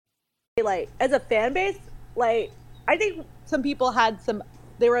like as a fan base, like I think some people had some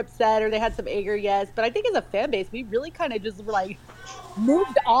they were upset or they had some anger, yes, but I think as a fan base, we really kind of just were like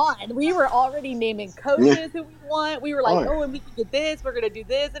moved on. We were already naming Yeah. coaches who we want. We were like, Oh, yeah. oh, and we can get this. We're gonna do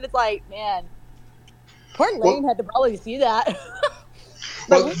this, and it's like, man, poor Well, Lane had to probably see that.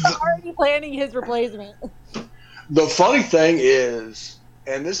 Like well, we were already planning his replacement. the funny thing is,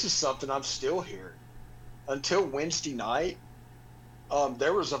 and this is something I'm still hearing, until Wednesday night,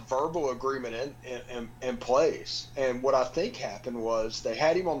 there was a verbal agreement in place. And what I think happened was they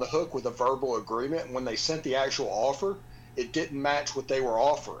had him on the hook with a verbal agreement. And when they sent the actual offer, it didn't match what they were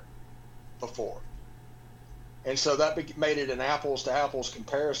offering before. And so that made it an apples to apples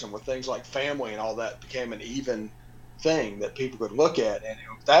comparison with things like family and all that became an even thing that people could look at. And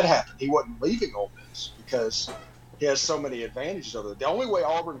if that happened, he wasn't leaving Ole Miss because he has so many advantages over it. The only way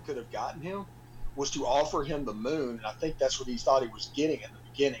Auburn could have gotten him was to offer him the moon, and I think that's what he thought he was getting in the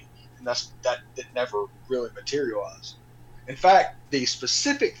beginning, and that never really materialized. In fact, the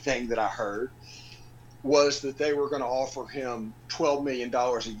specific thing that I heard was that they were going to offer him $12 million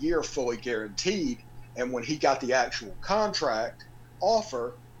a year fully guaranteed, and when he got the actual contract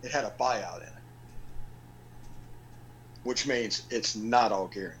offer, it had a buyout in it, which means it's not all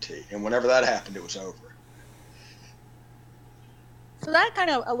guaranteed. And whenever that happened, it was over. So that kind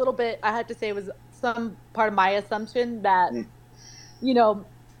of a little bit, I had to say, was some part of my assumption that Mm. you know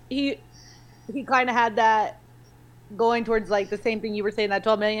he he kind of had that going towards like the same thing you were saying, that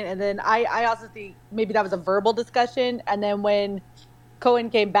 12 million, and then I also think maybe that was a verbal discussion, and then when Cohen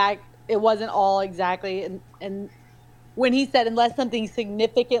came back, it wasn't all exactly, and when he said unless something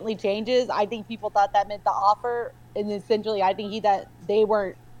significantly changes, I think people thought that meant the offer, and essentially I think he that they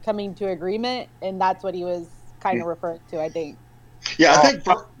weren't coming to agreement, and that's what he was kind of referring to, I think. Yeah, I Oh, think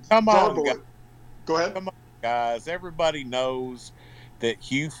come on, guys. verbally. Go ahead. Come on, guys. Everybody knows that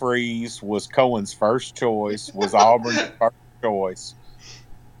Hugh Freeze was Cohen's first choice, was Auburn's first choice.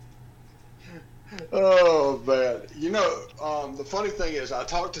 Oh man, the funny thing is, I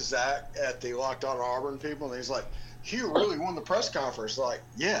talked to Zach at the Locked On Auburn people, and he's like, "Hugh really won the press conference." Like,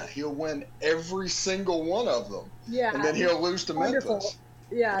 yeah, he'll win every single one of them, Yeah, and then he'll lose to wonderful. Memphis.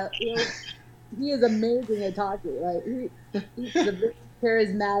 Yeah, he is amazing at talking. Like he's a very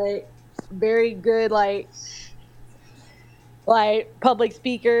charismatic, very good, like public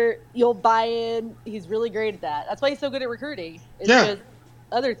speaker. You'll buy in. He's really great at that. That's why he's so good at recruiting. It's Yeah, just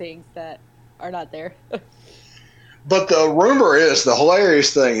other things that are not there. but the rumor is the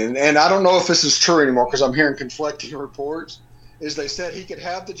hilarious thing, and I don't know if this is true anymore because I'm hearing conflicting reports. Is they said he could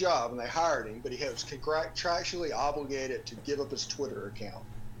have the job and they hired him, but he was contractually obligated to give up his Twitter account.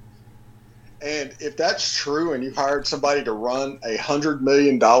 And if that's true, and you've hired somebody to run $100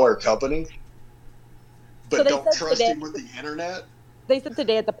 million company, So but don't trust him with the internet. they said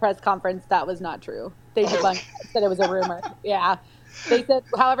today at the press conference that was not true. They debunked Okay. it, said it was a rumor. Yeah, they said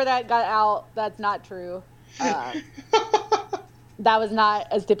however that got out, that's not true. That was not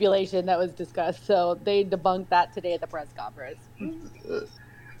a stipulation that was discussed. So they debunked that today at the press conference.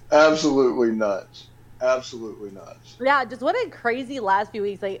 Absolutely nuts. Absolutely nuts. Yeah, just what a crazy last few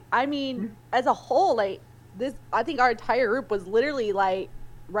weeks. Like, I mean, as a whole, like this, I think our entire group was literally like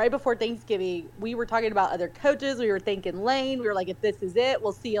right before Thanksgiving. We were talking about other coaches. We were thinking Lane. We were like, if this is it,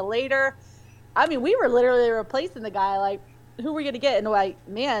 we'll see you later. I mean, we were literally replacing the guy. Like, who are we going to get? And like,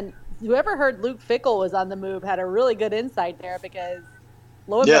 man, whoever heard Luke Fickle was on the move had a really good insight there because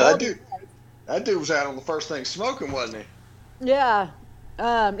lo and Yeah, behold, that dude was out on the first thing smoking, wasn't yeah,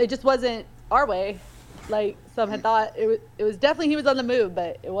 it just wasn't our way. Like some had thought it was definitely he was on the move,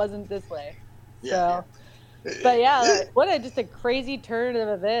 but it wasn't this way. he? So, Yeah. but yeah, like, what a just a crazy turn of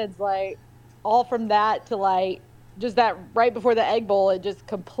events. Like all from that to like just that right before the Egg Bowl, it just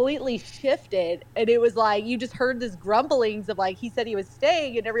completely shifted, and it was like you just heard this grumblings of like he said he was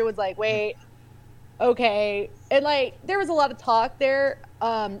staying, and everyone's like, wait, okay, and like there was a lot of talk there.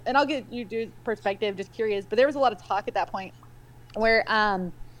 And I'll get you dude's perspective, just curious, but there was a lot of talk at that point where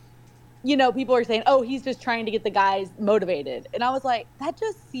people are saying, oh, he's just trying to get the guys motivated. And I was like, that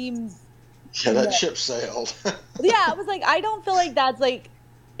just seems Yeah, that nuts. ship sailed. Yeah, I was like, I don't feel like that's like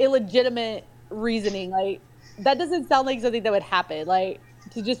illegitimate reasoning. Like that doesn't sound like something that would happen. Like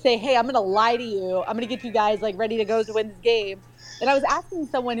to just say, hey, I'm gonna lie to you. I'm gonna get you guys like ready to go to win this game. And I was asking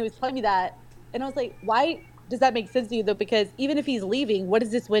someone who was telling me that, and I was like, why does that make sense to you though? Because even if he's leaving, what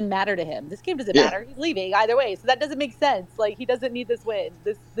does this win matter to him? This game doesn't Yeah. matter. He's leaving either way. So that doesn't make sense. Like he doesn't need this win.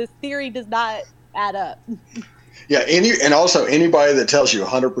 This theory does not add up. Yeah, and also anybody that tells you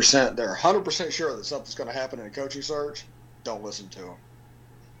 100%, they're 100% sure that something's going to happen in a coaching search, don't listen to them.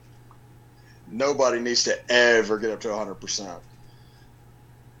 Nobody needs to ever get up to 100%.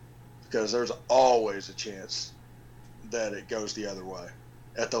 because there's always a chance that it goes the other way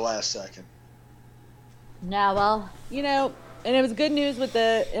at the last second. Yeah, well, and it was good news with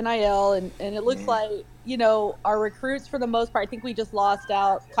the NIL, and it looks like, our recruits for the most part, I think we just lost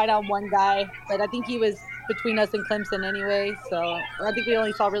out kind of on one guy, but I think he was between us and Clemson anyway, so I think we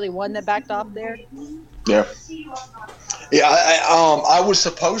only saw really one that backed off there. Yeah. Yeah, I was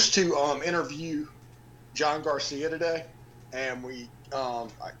supposed to interview John Garcia today, and we I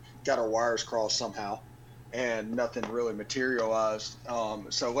got our wires crossed somehow, and nothing really materialized.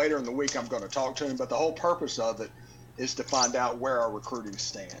 So later in the week, I'm going to talk to him, but the whole purpose of it is to find out where our recruiting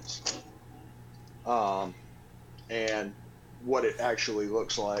stands, and what it actually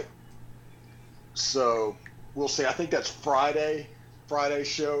looks like. So we'll see. I think that's Friday's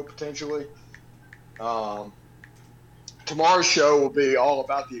show potentially. Tomorrow's show will be all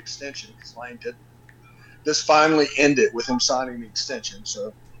about the extension because Lane did. This finally ended with him signing the extension,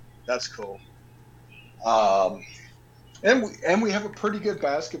 so that's cool. And we have a pretty good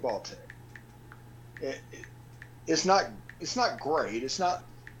basketball team. It's not great. It's not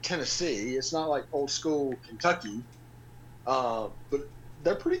Tennessee. It's not like old school Kentucky, but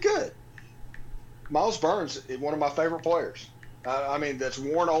they're pretty good. Miles Burns is one of my favorite players. I mean, that's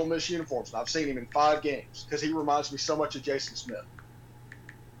worn Ole Miss uniforms. And I've seen him in 5 games because he reminds me so much of Jason Smith.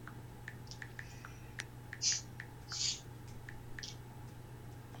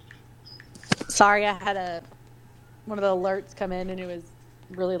 Sorry, I had one of the alerts come in and it was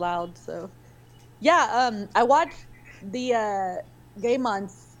really loud. So, yeah, I watched the game on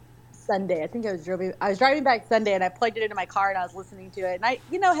Sunday. I think I was driving back Sunday, and I plugged it into my car and I was listening to it. And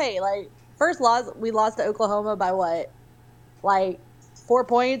hey, like first loss, we lost to Oklahoma by what, like 4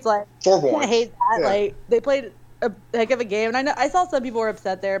 points? Like 4 points. I hate that. Yeah. Like they played a heck of a game, and I know I saw some people were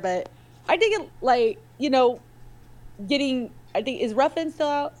upset there, but I think it I think is Ruffin still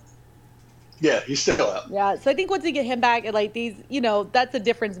out? Yeah, he's still out. Yeah, so I think once we get him back at like these, that's a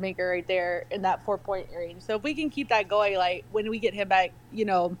difference maker right there in that 4-point range. So if we can keep that going, like when we get him back,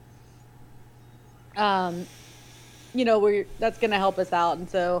 that's gonna help us out. And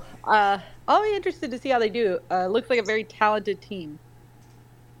so I'll be interested to see how they do. Looks like a very talented team.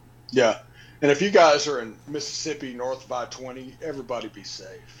 Yeah, and if you guys are in Mississippi north of I-20, everybody be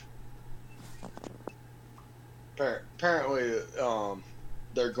safe. Apparently,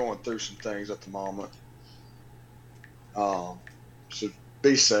 they're going through some things at the moment. So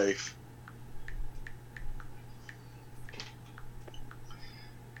be safe.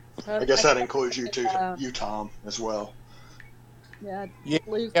 I guess that includes you too, you Tom, as well. Yeah. Yeah,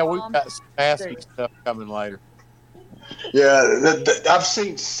 we've got some nasty stuff coming later. Yeah, I've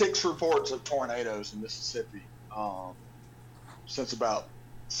seen 6 reports of tornadoes in Mississippi since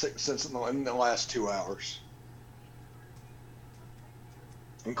in the last 2 hours,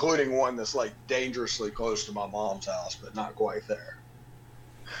 including one that's like dangerously close to my mom's house, but not quite there.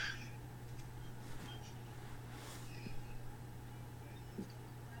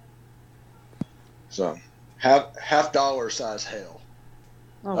 So, half dollar size hail.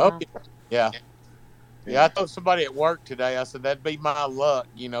 Oh, wow. Yeah. Yeah, I told somebody at work today, I said, that'd be my luck,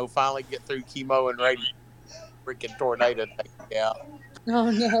 finally get through chemo and ready to freaking tornado take me out.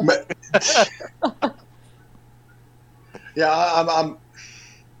 Oh, no. Yeah,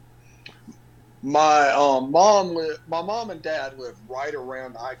 my mom and dad live right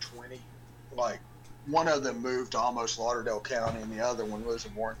around I-20. Like, one of them moved to almost Lauderdale County, and the other one lives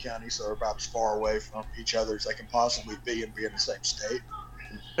in Warren County, so they're about as far away from each other as they can possibly be and be in the same state.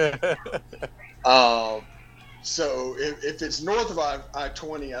 So if it's north of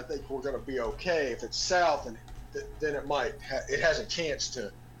I-20, I think we're going to be okay. If it's south, then it has a chance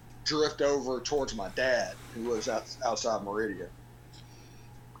to drift over towards my dad, who lives outside Meridian.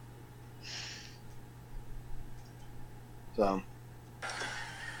 So,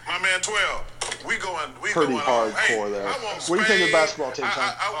 my man 12. We pretty going hardcore there. What do you think of the basketball team,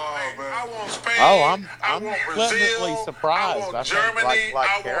 Tom? I want Spain. I'm pleasantly surprised. I want like Germany.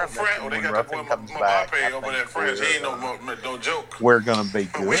 I Karen want France. mentioned, They when got Ruffin that boy comes back, Mbappe over there in France. He ain't no joke. we're going to be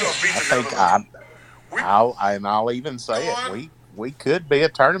good. We gonna beat I the think Netherlands. I'll even say it. We could be a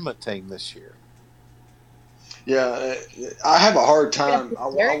tournament team this year. Yeah, I have a hard time. I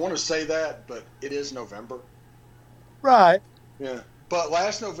want to say that, but it is November. Right. Yeah. But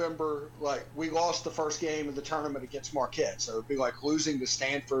last November, like, we lost the first game of the tournament against Marquette. So it'd be like losing to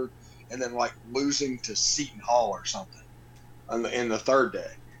Stanford and then like losing to Seton Hall or something in the third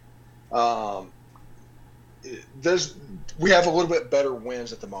day. We have a little bit better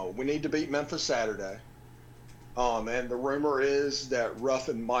wins at the moment. We need to beat Memphis Saturday. And the rumor is that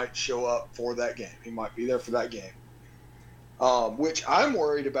Ruffin might show up for that game. He might be there for that game. which I'm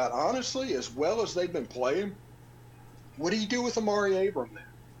worried about, honestly, as well as they've been playing. What do you do with Amari Abram then?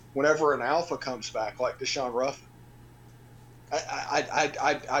 Whenever an alpha comes back like Deshaun Ruffin?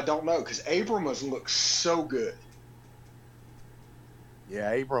 I don't know, because Abram has looked so good.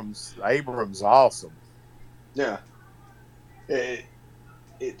 Yeah, Abram's awesome. Yeah. It's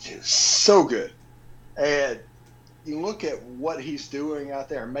just so good. And you look at what he's doing out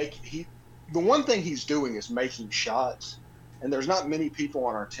there. The one thing he's doing is making shots, and there's not many people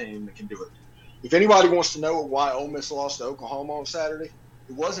on our team that can do it. If anybody wants to know why Ole Miss lost to Oklahoma on Saturday,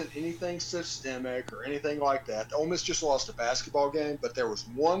 it wasn't anything systemic or anything like that. Ole Miss just lost a basketball game, but there was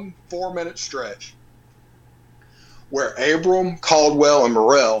one 4-minute stretch where Abram, Caldwell, and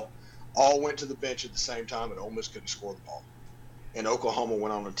Morrell all went to the bench at the same time, and Ole Miss couldn't score the ball. And Oklahoma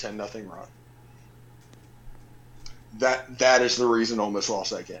went on a 10-0 run. That is the reason Ole Miss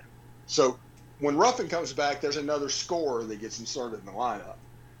lost that game. So when Ruffin comes back, there's another scorer that gets inserted in the lineup.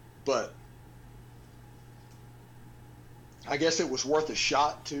 But I guess it was worth a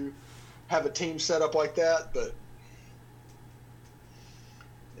shot to have a team set up like that, but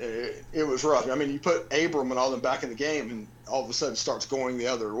it was rough. I mean, you put Abram and all them back in the game, and all of a sudden starts going the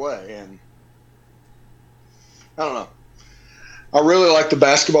other way. And I don't know. I really like the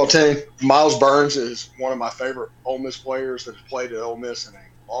basketball team. Miles Burns is one of my favorite Ole Miss players that has played at Ole Miss in a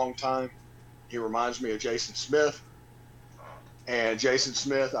long time. He reminds me of Jason Smith. And Jason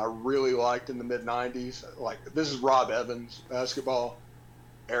Smith, I really liked in the mid-'90s. Like, this is Rob Evans basketball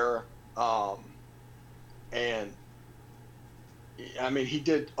era. And, I mean, he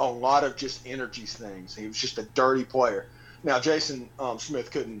did a lot of just energy things. He was just a dirty player. Now, Jason Smith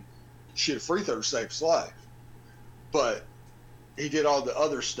couldn't shoot a free throw to save his life. But he did all the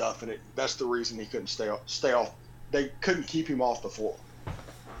other stuff, and that's the reason he couldn't stay off. They couldn't keep him off the floor.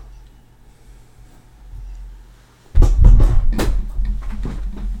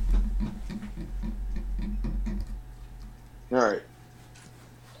 All right.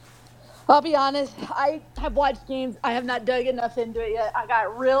 I'll be honest. I have watched games. I have not dug enough into it yet. I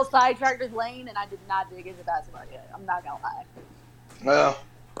got real sidetracked with Lane, and I did not dig into basketball yet. I'm not gonna lie. Well,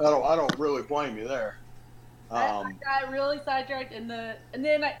 I don't really blame you there. I got really sidetracked and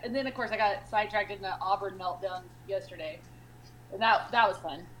then of course I got sidetracked in the Auburn meltdown yesterday, and that was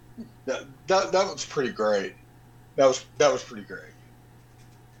fun. That was pretty great. That was pretty great.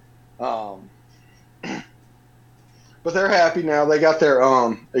 But they're happy now. They got their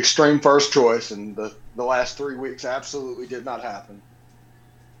extreme first choice, and the last 3 weeks absolutely did not happen.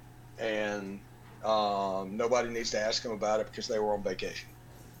 And nobody needs to ask them about it because they were on vacation.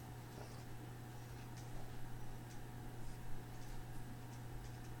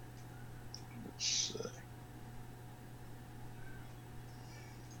 Let's see.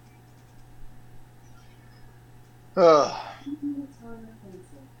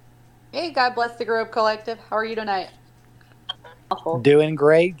 Hey, God bless the Grove Collective. How are you tonight? Doing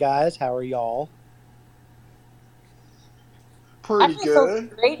great, guys. How are y'all? Pretty good.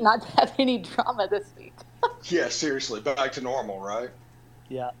 So great not to have any drama this week. Yeah, seriously, back to normal, right?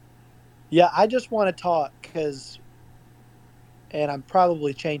 Yeah. Yeah, I just want to talk because, and I'm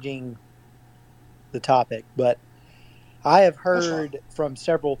probably changing the topic, but I have heard from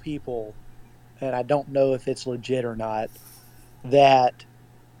several people, and I don't know if it's legit or not, that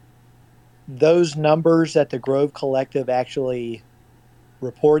those numbers that the Grove Collective actually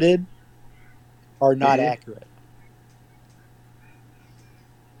reported are not accurate.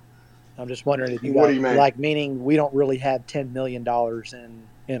 I'm just wondering if you What guys, do you mean? like, meaning we don't really have $10 million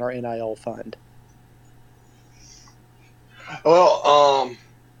in our NIL fund. Well,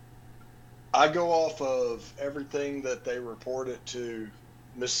 I go off of everything that they reported to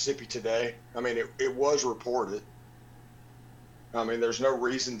Mississippi Today. I mean, it was reported. I mean, there's no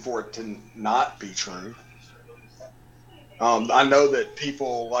reason for it to not be true. I know that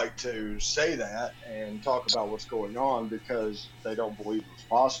people like to say that and talk about what's going on because they don't believe it's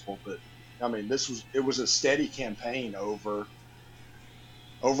possible. But I mean, it was a steady campaign over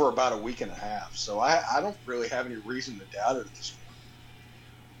about a week and a half. So I don't really have any reason to doubt it at this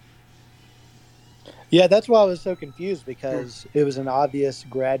point. Yeah, that's why I was so confused, because it was an obvious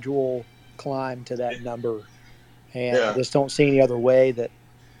gradual climb to that number. And I just don't see any other way that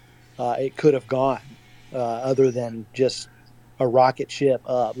it could have gone other than just a rocket ship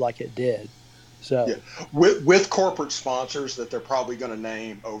up like it did. So with corporate sponsors that they're probably going to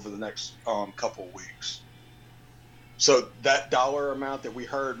name over the next couple of weeks. So that dollar amount that we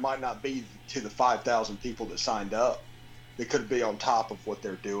heard might not be to the 5,000 people that signed up. It could be on top of what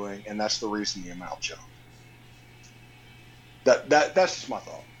they're doing, and that's the reason the amount jumped. That's just my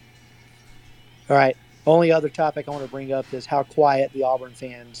thought. All right. Only other topic I want to bring up is how quiet the Auburn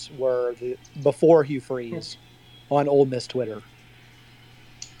fans were before Hugh Freeze on Ole Miss Twitter.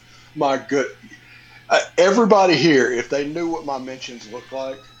 My good. Everybody here, if they knew what my mentions looked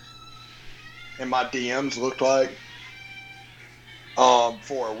like and my DMs looked like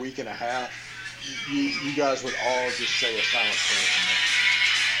for a week and a half, you guys would all just say a silent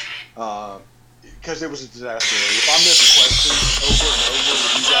prayer. Because it was a disaster. If I missed questions over and over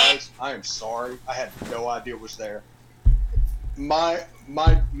with you guys, I am sorry. I had no idea it was there. My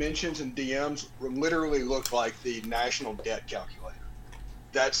mentions and DMs literally looked like the national debt calculator.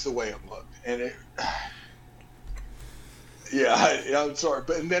 That's the way it looked. And it, I'm sorry.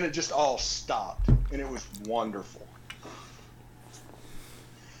 But and then it just all stopped. And it was wonderful.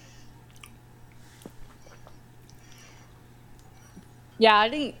 Yeah, I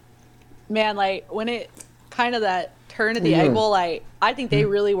think, man, like when it kind of that turn of the Egg Bowl, like I think they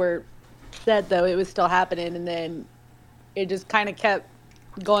really were said though it was still happening, and then it just kind of kept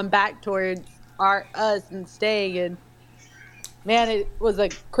going back towards us and staying, and man, it was a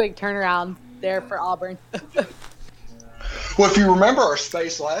quick turnaround there for Auburn. Well, if you remember our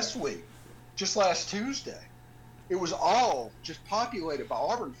space last week, just last Tuesday, it was all just populated by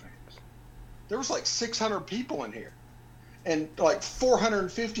Auburn fans. There was like 600 people in here. And like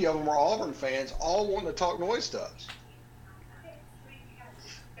 450 of them were Auburn fans, all wanting to talk noise to us.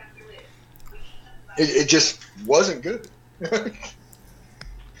 It just wasn't good.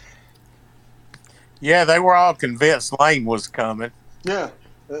 Yeah, they were all convinced Lane was coming. Yeah,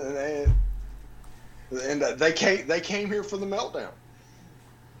 and they came here for the meltdown.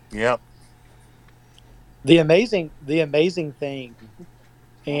 Yep. The amazing thing,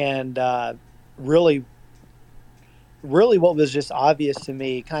 and really what was just obvious to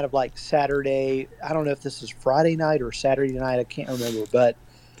me, kind of like Saturday, I don't know if this is Friday night or Saturday night, I can't remember, but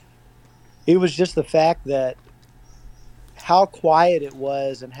it was just the fact that how quiet it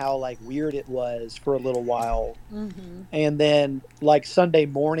was and how like weird it was for a little while. Mm-hmm. And then like Sunday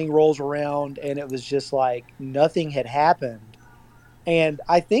morning rolls around and it was just like nothing had happened. And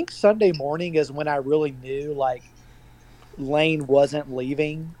I think Sunday morning is when I really knew like Lane wasn't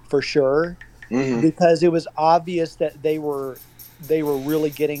leaving for sure. Mm-hmm. Because it was obvious that they were really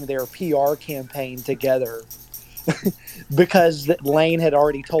getting their PR campaign together because Lane had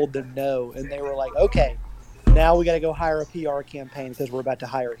already told them no, and they were like, okay, now we got to go hire a PR campaign because we're about to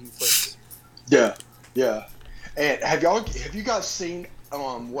hire Hugh Freeze. Yeah. And have you guys seen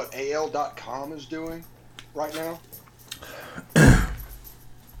what AL.com is doing right now?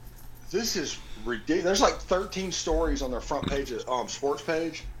 This is ridiculous. There's like 13 stories on their front page, sports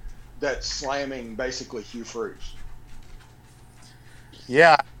page, that's slamming basically Hugh Freeze.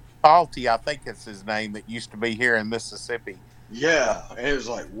 Yeah, Faulty, I think it's his name, that used to be here in Mississippi. Yeah, and it was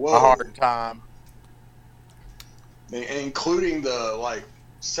like, whoa. A hard time. Including the like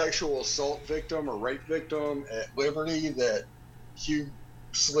sexual assault victim or rape victim at Liberty that Hugh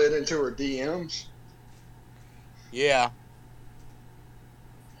slid into her DMs. Yeah.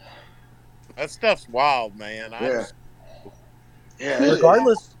 That stuff's wild, man.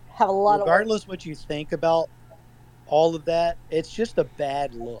 Regardless have a lot regardless what you think about all of that, it's just a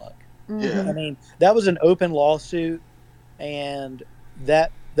bad look. Yeah. I mean, that was an open lawsuit, and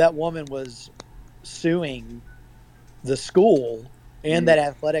that woman was suing the school and that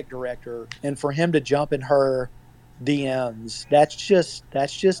athletic director, and for him to jump in her DMs, that's just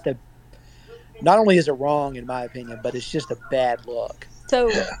a, not only is it wrong in my opinion, but it's just a bad look. So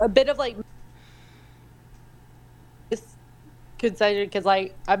a bit of like considered, because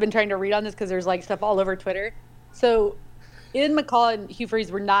like I've been trying to read on this because there's like stuff all over Twitter. So Ian McCall and Hugh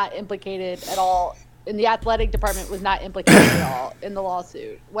Freeze were not implicated at all, and the athletic department was not implicated at all in the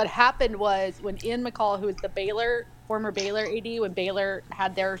lawsuit. What happened was when Ian McCall, who was the former Baylor AD, when Baylor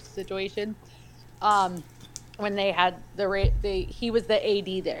had their situation, when they had he was the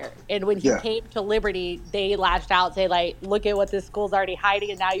AD there, and when he came to Liberty, they lashed out, say like, look at what this school's already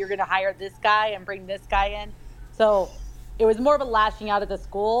hiding, and now you're going to hire this guy and bring this guy in. So it was more of a lashing out at the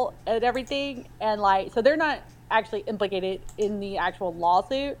school and everything, and like, so they're not actually implicated in the actual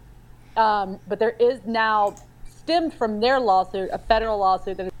lawsuit, but there is now, stemmed from their lawsuit, a federal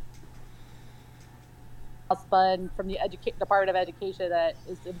lawsuit that is spun from the Department of Education that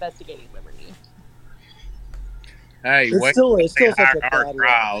is investigating Liberty. Hey, it's still such a bad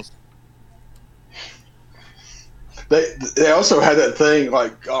trials. They also had that thing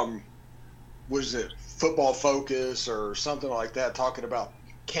like was it Football Focus or something like that, talking about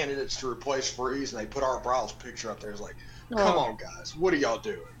candidates to replace Freeze, and they put Art Briles' picture up there. It's like, come on, guys, what are y'all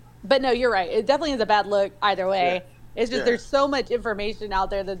doing? But no, you're right. It definitely is a bad look either way. It's just there's so much information out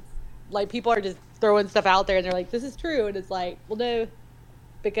there that like people are just throwing stuff out there and they're like, this is true. And it's like, well, no,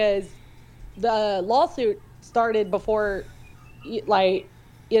 because the lawsuit started before, like,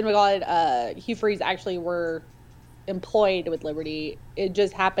 Ian McGaughan and Hugh Freeze actually were employed with Liberty. It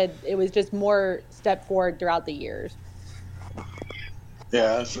just happened. It was just more step forward throughout the years.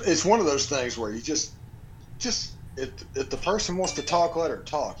 Yeah, it's one of those things where you just if the person wants to talk, let her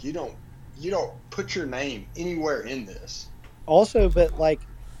talk. You don't put your name anywhere in this. Also, but like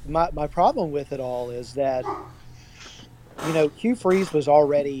my problem with it all is that, you know, Hugh Freeze was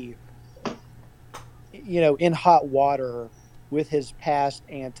already, you know, in hot water with his past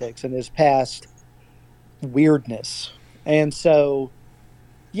antics and his past weirdness. And so,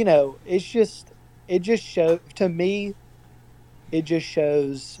 you know, it just shows to me, it just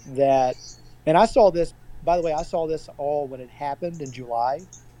shows that, and I saw this, by the way, I saw this all when it happened in July,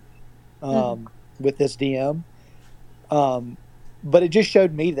 with this DM. But it just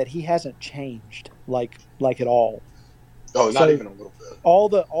showed me that he hasn't changed like at all. Oh, not even a little bit. All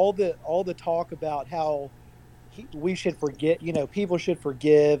the talk about how we should forget, you know, people should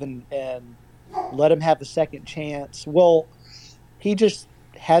forgive and let him have the second chance. Well, he just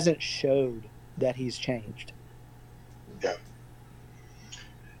hasn't showed that he's changed.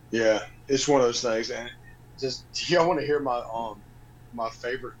 Yeah, it's one of those things. And just, do y'all want to hear my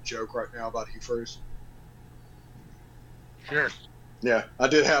favorite joke right now about Hugh Freeze? Sure. Yeah, I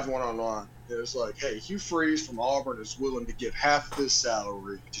did have one online. It was like, hey, Hugh Freeze from Auburn is willing to give half of his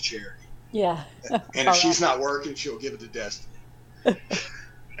salary to charity. Yeah. And if she's not working, she'll give it to Destiny. And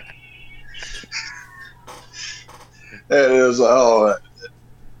it was like, oh,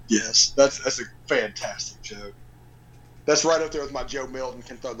 yes, that's a fantastic joke. That's right up there with my Joe Milton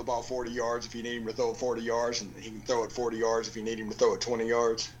can throw the ball 40 yards if you need him to throw it 40 yards, and he can throw it 40 yards if you need him to throw it 20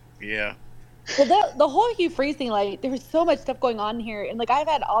 yards. Yeah. Well, the whole Hugh Freeze thing, like, there was so much stuff going on here, and like I've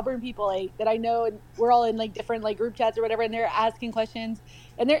had Auburn people like that I know, and we're all in like different like group chats or whatever, and they're asking questions,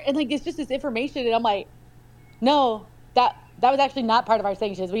 and like it's just this information, and I'm like, no, that was actually not part of our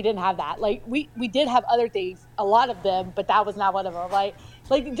sanctions. We didn't have that. Like we did have other things, a lot of them, but that was not one of them.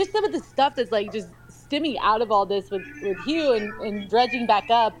 Like just some of the stuff that's like just stemming out of all this with Hugh and dredging back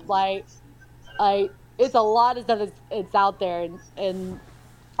up, like it's a lot of stuff that's it's out there, and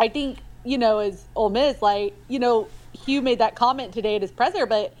I think, you know, as Ole Miss, like, you know, Hugh made that comment today at his presser,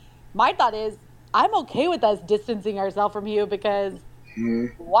 but my thought is I'm okay with us distancing ourselves from Hugh because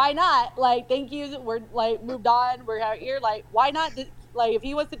why not? Like, thank you. We're like moved on. We're out here. Like, why not? Like, if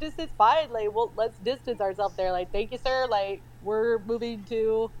he wants to distance, fine. Like, well, let's distance ourselves there. Like, thank you, sir. Like, we're moving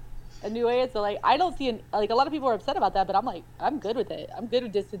to a new area. So, like, I don't see like a lot of people are upset about that, but I'm like, I'm good with it. I'm good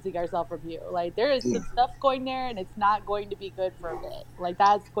with distancing ourselves from you. Like, there is some stuff going there, and it's not going to be good for a bit. Like,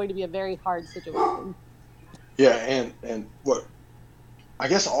 that's going to be a very hard situation. Yeah, and what I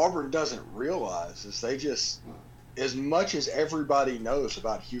guess Auburn doesn't realize is they just, as much as everybody knows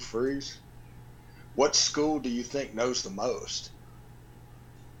about Hugh Freeze, what school do you think knows the most?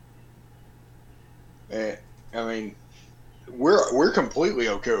 And I mean, we're completely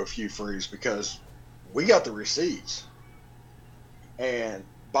okay with Hugh Freeze because we got the receipts. And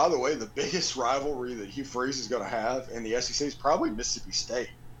by the way, the biggest rivalry that Hugh Freeze is going to have in the SEC is probably Mississippi State,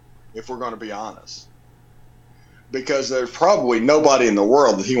 if we're going to be honest. Because there's probably nobody in the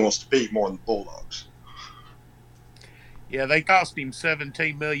world that he wants to beat more than the Bulldogs. Yeah, they cost him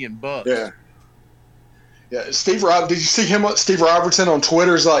 $17 million. Yeah. Did you see him? Steve Robertson on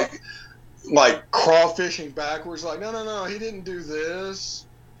Twitter is like crawfishing backwards. Like, no, he didn't do this.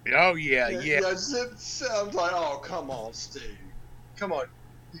 Oh yeah. I'm like, oh, come on, Steve, come on.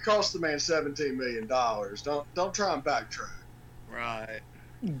 You cost the man $17 million. Don't try and backtrack. Right.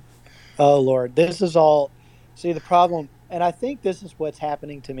 Oh Lord, this is all. See, the problem, and I think this is what's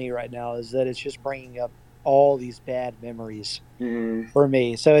happening to me right now, is that it's just bringing up all these bad memories for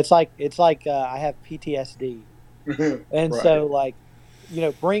me. So it's like I have PTSD, and Right. So like, you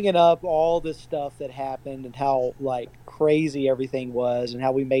know, bringing up all this stuff that happened and how like crazy everything was, and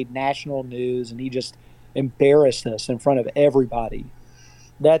how we made national news, and he just embarrassed us in front of everybody.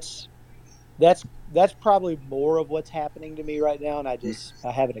 That's probably more of what's happening to me right now, and I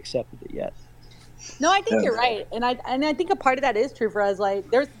haven't accepted it yet. No, I think you're right, and I think a part of that is true for us. Like,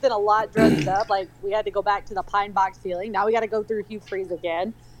 there's been a lot dressed up. Like, we had to go back to the pine box feeling. Now we got to go through Hugh Freeze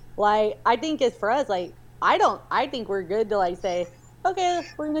again. Like, I think it's for us. Like, I think we're good to like say, okay,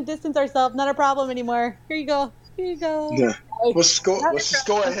 we're gonna distance ourselves. Not a problem anymore. Here you go. Yeah. Like, Let's go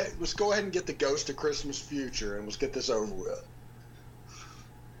ahead. Let's go ahead and get the Ghost of Christmas Future, and let's get this over with.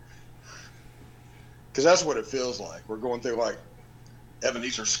 Because that's what it feels like. We're going through like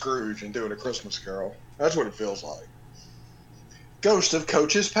Ebenezer Scrooge and doing A Christmas Carol. That's what it feels like. Ghost of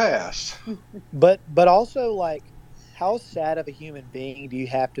coaches past. But also, like, how sad of a human being do you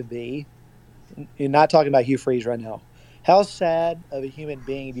have to be? You're not talking about Hugh Freeze right now. How sad of a human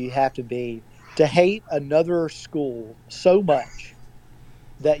being do you have to be to hate another school so much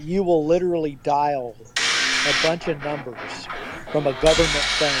that you will literally dial a bunch of numbers from a government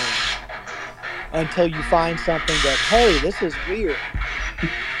phone until you find something that, hey, this is weird.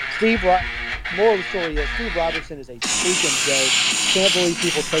 Moral of the story is Steve Robertson is a freaking joke. Can't believe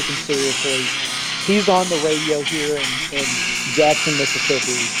people take him seriously. He's on the radio here in Jackson,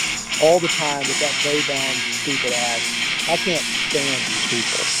 Mississippi all the time with that bow-bound stupid ass. I can't stand these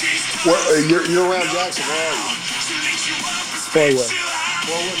people. Well, you're around Jackson, where are you? Flowood.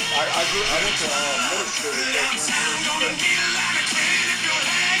 Well, I went to middle school with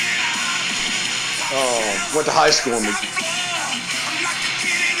went to high school in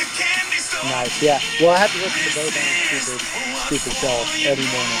Nice, yeah. Well, I have to listen to bow-bound stupid self every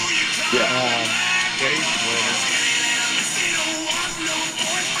morning. Yeah.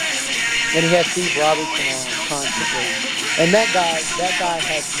 And he has Steve Robertson on constantly. And that guy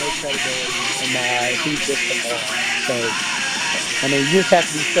has no credibility in my eyes. He's just a moron. So, I mean, you just have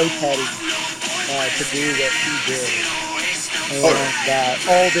to be so petty to do what he did. And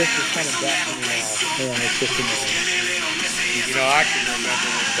all this is coming back to me now. And it's just annoying. You know, I can remember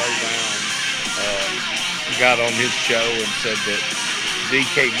when Bow-Bound got on his show and said that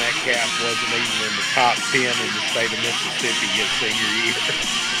DK Metcalf wasn't even in the top 10 in the state of Mississippi his senior year.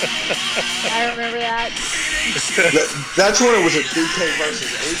 I remember that. That's when it was a DK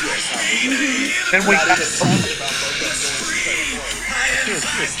versus AJ conversation. And we got talking about both of them.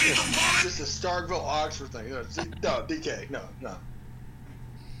 Just a Starkville Oxford thing. No, DK, no.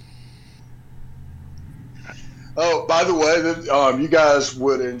 Oh, by the way, you guys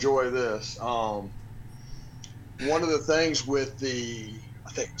would enjoy this. One of the things with I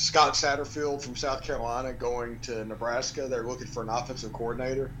think Scott Satterfield from South Carolina going to Nebraska, they're looking for an offensive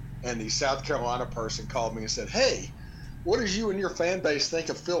coordinator, and the South Carolina person called me and said, "Hey, what does you and your fan base think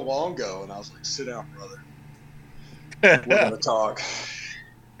of Phil Longo?" And I was like, "Sit down, brother. We're gonna talk."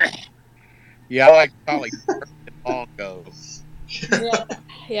 Yeah, I like Collie Longo.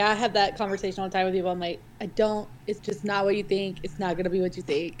 Yeah, I have that conversation all the time with people. I'm like, it's just not what you think. It's not going to be what you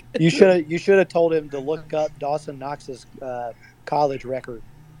think. You should have told him to look up Dawson Knox's college record,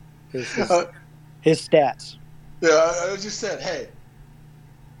 his stats. Yeah, I just said, hey,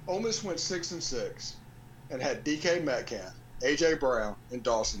 Ole Miss went 6-6 and had DK Metcalf, AJ Brown, and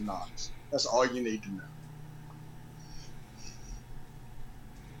Dawson Knox. That's all you need to know.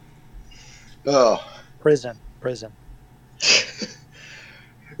 Oh, prison.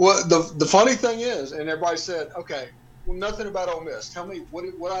 Well, the funny thing is, and everybody said, okay, well, nothing about Ole Miss. Tell me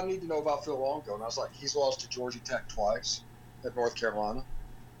what I need to know about Phil Longo. And I was like, he's lost to Georgia Tech twice at North Carolina,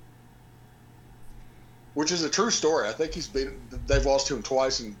 which is a true story. I think they've lost to him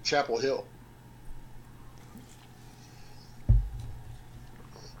twice in Chapel Hill.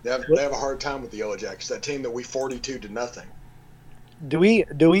 They have a hard time with the Yellow Jackets, that team that we 42-0. Do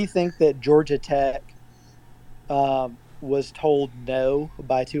we think that Georgia Tech was told no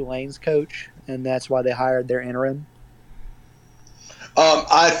by Tulane's coach, and that's why they hired their interim?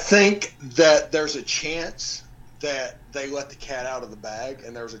 I think that there's a chance that they let the cat out of the bag,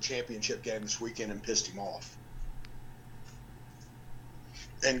 and there was a championship game this weekend and pissed him off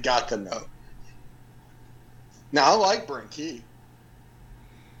and got the no. Now, I like Brent Key.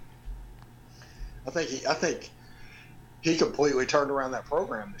 I think he completely turned around that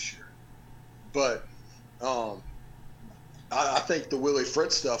program this year. But I think the Willie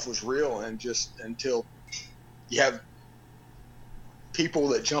Fritz stuff was real, and just until you have people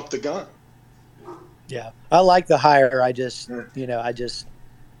that jump the gun. Yeah, I like the hire. I just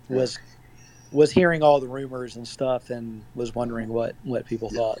was hearing all the rumors and stuff and was wondering what people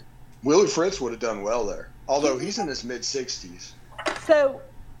thought. Willie Fritz would have done well there, although he's in his mid-60s. So,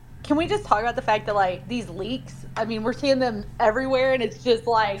 can we just talk about the fact that, like, these leaks, I mean, we're seeing them everywhere, and it's just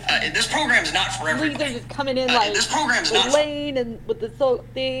like... this program's not for everybody. Leaks are just coming in, like, this program's not Lane and with the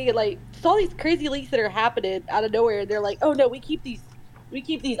thing, and, like, just all these crazy leaks that are happening out of nowhere. They're like, oh, no, we keep these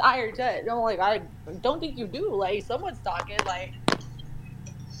iron shut. And I'm like, I don't think you do. Like, someone's talking, like...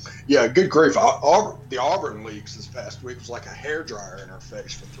 Yeah, good grief. The Auburn leaks this past week was like a hairdryer in our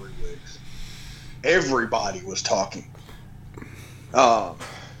face for 3 weeks. Everybody was talking. I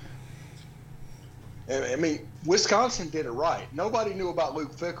mean, Wisconsin did it right. Nobody knew about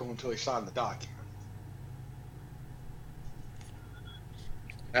Luke Fickell until he signed the document.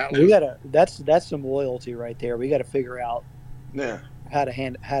 That's some loyalty right there. We got to figure out how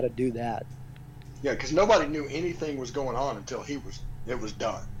to do that. Yeah, because nobody knew anything was going on until it was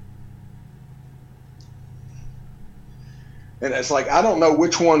done. And it's like, I don't know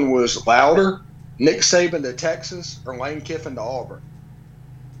which one was louder, Nick Saban to Texas or Lane Kiffin to Auburn.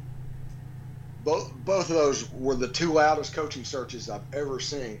 Both of those were the two loudest coaching searches I've ever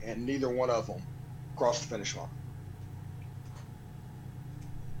seen, and neither one of them crossed the finish line.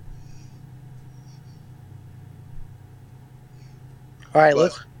 All right,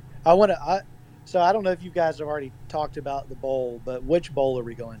 so I don't know if you guys have already talked about the bowl, but which bowl are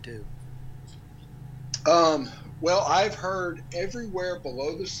we going to? Well, I've heard everywhere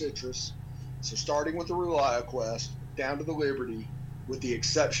below the Citrus, so starting with the ReliaQuest down to the Liberty, with the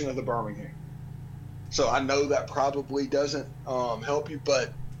exception of the Birmingham. So I know that probably doesn't help you,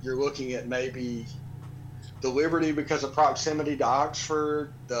 but you're looking at maybe the Liberty because of proximity to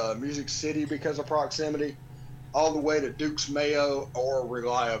Oxford, the Music City because of proximity, all the way to Duke's Mayo or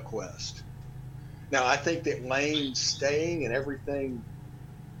ReliaQuest. Now, I think that Lane staying and everything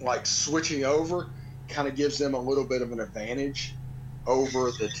like switching over kind of gives them a little bit of an advantage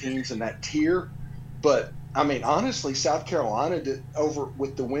over the teams in that tier. But, I mean, honestly, South Carolina, over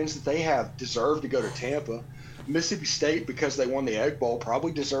with the wins that they have, deserve to go to Tampa. Mississippi State, because they won the Egg Bowl,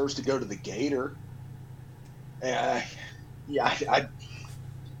 probably deserves to go to the Gator.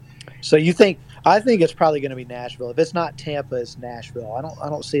 So you think? I think it's probably going to be Nashville. If it's not Tampa, it's Nashville. I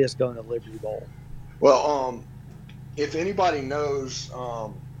don't see us going to Liberty Bowl. Well, if anybody knows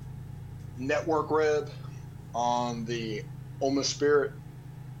Network Reb on the Ole Miss Spirit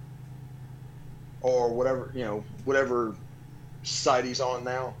or whatever site he's on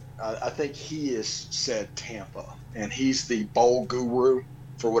now, I think he has said Tampa, and he's the bowl guru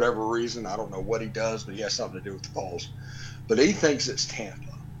for whatever reason. I don't know what he does, but he has something to do with the bowls. But he thinks it's Tampa.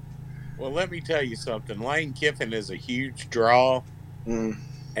 Well, let me tell you something. Lane Kiffin is a huge draw,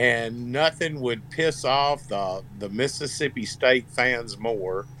 and nothing would piss off the Mississippi State fans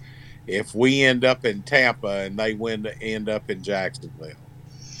more if we end up in Tampa and they end up in Jacksonville.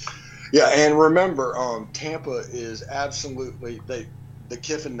 Yeah, and remember, Tampa is absolutely the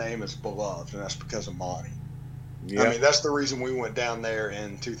Kiffin name is beloved, and that's because of Monty. Yep. I mean, that's the reason we went down there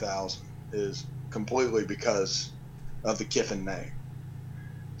in 2000 is completely because of the Kiffin name.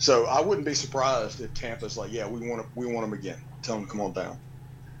 So I wouldn't be surprised if Tampa's like, yeah, we want them again. Tell them to come on down,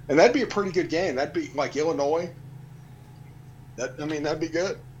 and that'd be a pretty good game. That'd be like Illinois. That'd be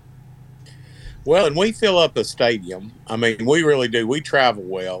good. Well, and we fill up a stadium. I mean, we really do. We travel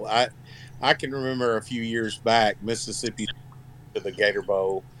well. I can remember a few years back, Mississippi to the Gator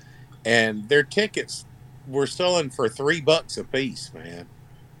Bowl, and their tickets were selling for $3 a piece, man.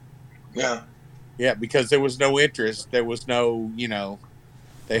 Yeah. Yeah, because there was no interest. There was no,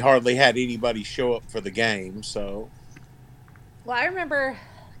 they hardly had anybody show up for the game. So, well, I remember,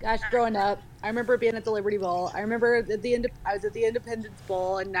 growing up, I remember being at the Liberty Bowl. I remember I was at the Independence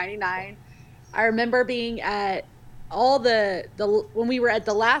Bowl in '99. I remember being at all the when we were at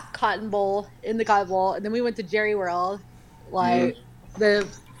the last Cotton Bowl in the Cotton Bowl, and then we went to Jerry World, the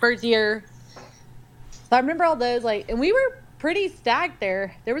first year. So I remember all those, and we were pretty stacked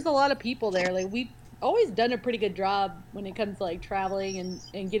there. There was a lot of people there. We've always done a pretty good job when it comes to traveling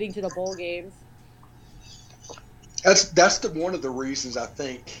and getting to the bowl games. That's one of the reasons I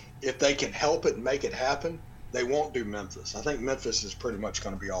think if they can help it and make it happen, they won't do Memphis. I think Memphis is pretty much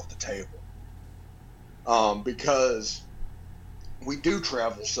going to be off the table. Because we do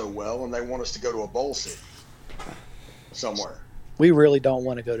travel so well, and they want us to go to a bowl city somewhere. We really don't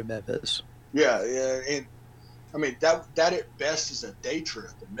want to go to Memphis. Yeah, and I mean that at best is a day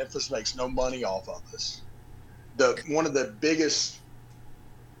trip, and Memphis makes no money off of us. One of the biggest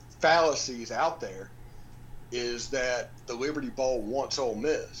fallacies out there is that the Liberty Bowl wants Ole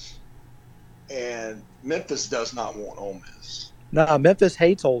Miss, and Memphis does not want Ole Miss. No, Memphis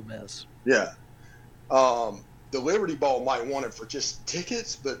hates Ole Miss. Yeah. The Liberty Bowl might want it for just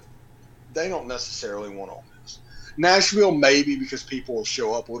tickets, but they don't necessarily want Ole Miss. Nashville maybe because people will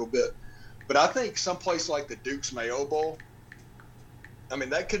show up a little bit, but I think someplace like the Duke's Mayo Bowl, I mean,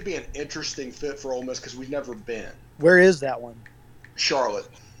 that could be an interesting fit for Ole Miss because we've never been. Where is that one? Charlotte.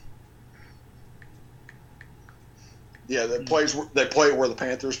 Yeah, they play it where the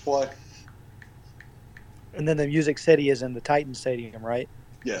Panthers play. And then the Music City is in the Titan Stadium, right?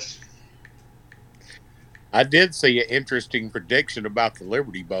 Yes. I did see an interesting prediction about the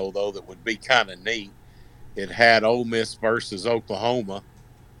Liberty Bowl, though, that would be kind of neat. It had Ole Miss versus Oklahoma.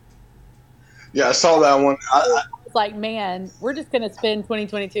 Yeah, I saw that one. I was like, man, we're just going to spend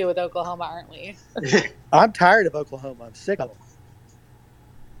 2022 with Oklahoma, aren't we? I'm tired of Oklahoma. I'm sick of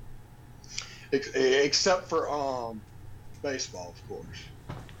them. Except for baseball, of course.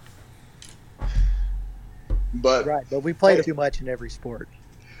 But Right, but we played too much in every sport.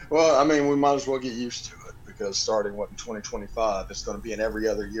 Well, I mean, we might as well get used to it because starting in 2025, it's going to be an every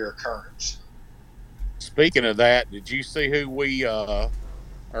other year occurrence. Speaking of that, did you see who we are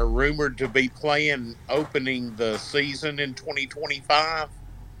rumored to be playing opening the season in 2025?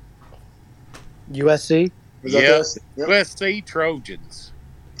 USC? Yep. USC Trojans.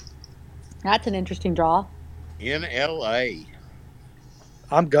 That's an interesting draw. In LA.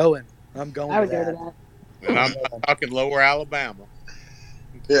 I'm going. I'm going. I would to go that. to that. And I'm not talking Lower Alabama.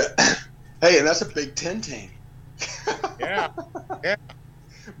 Yeah. Hey, and that's a Big Ten team. Yeah. Yeah.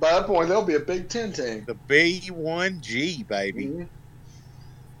 By that point, there'll be a Big Ten team. The B1G, baby. Mm-hmm.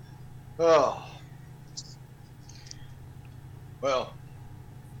 Oh. Well,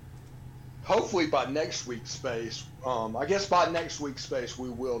 hopefully by next week's space, I guess by next week's space, we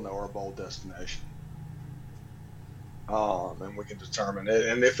will know our bowl destination. And we can determine it.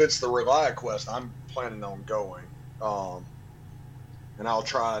 And if it's the ReliaQuest, I'm planning on going. And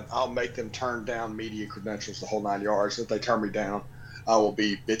I'll make them turn down media credentials the whole 9 yards. If they turn me down, I will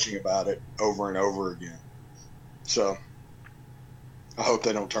be bitching about it over and over again. So I hope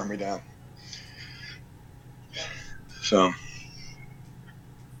they don't turn me down. So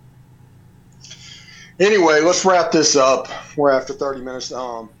anyway, let's wrap this up. We're after 30 minutes.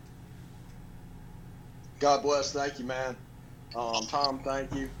 God bless. Thank you, man. Tom,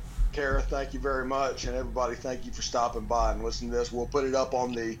 thank you. Kara, thank you very much. And everybody, thank you for stopping by and listening to this. We'll put it up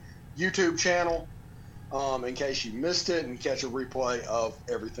on the YouTube channel in case you missed it and catch a replay of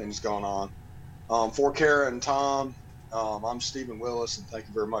everything that's going on. For Kara and Tom, I'm Stephen Willis, and thank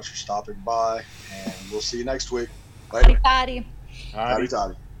you very much for stopping by. And we'll see you next week. Later. Howdy. Howdy,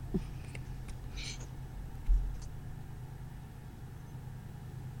 toddy.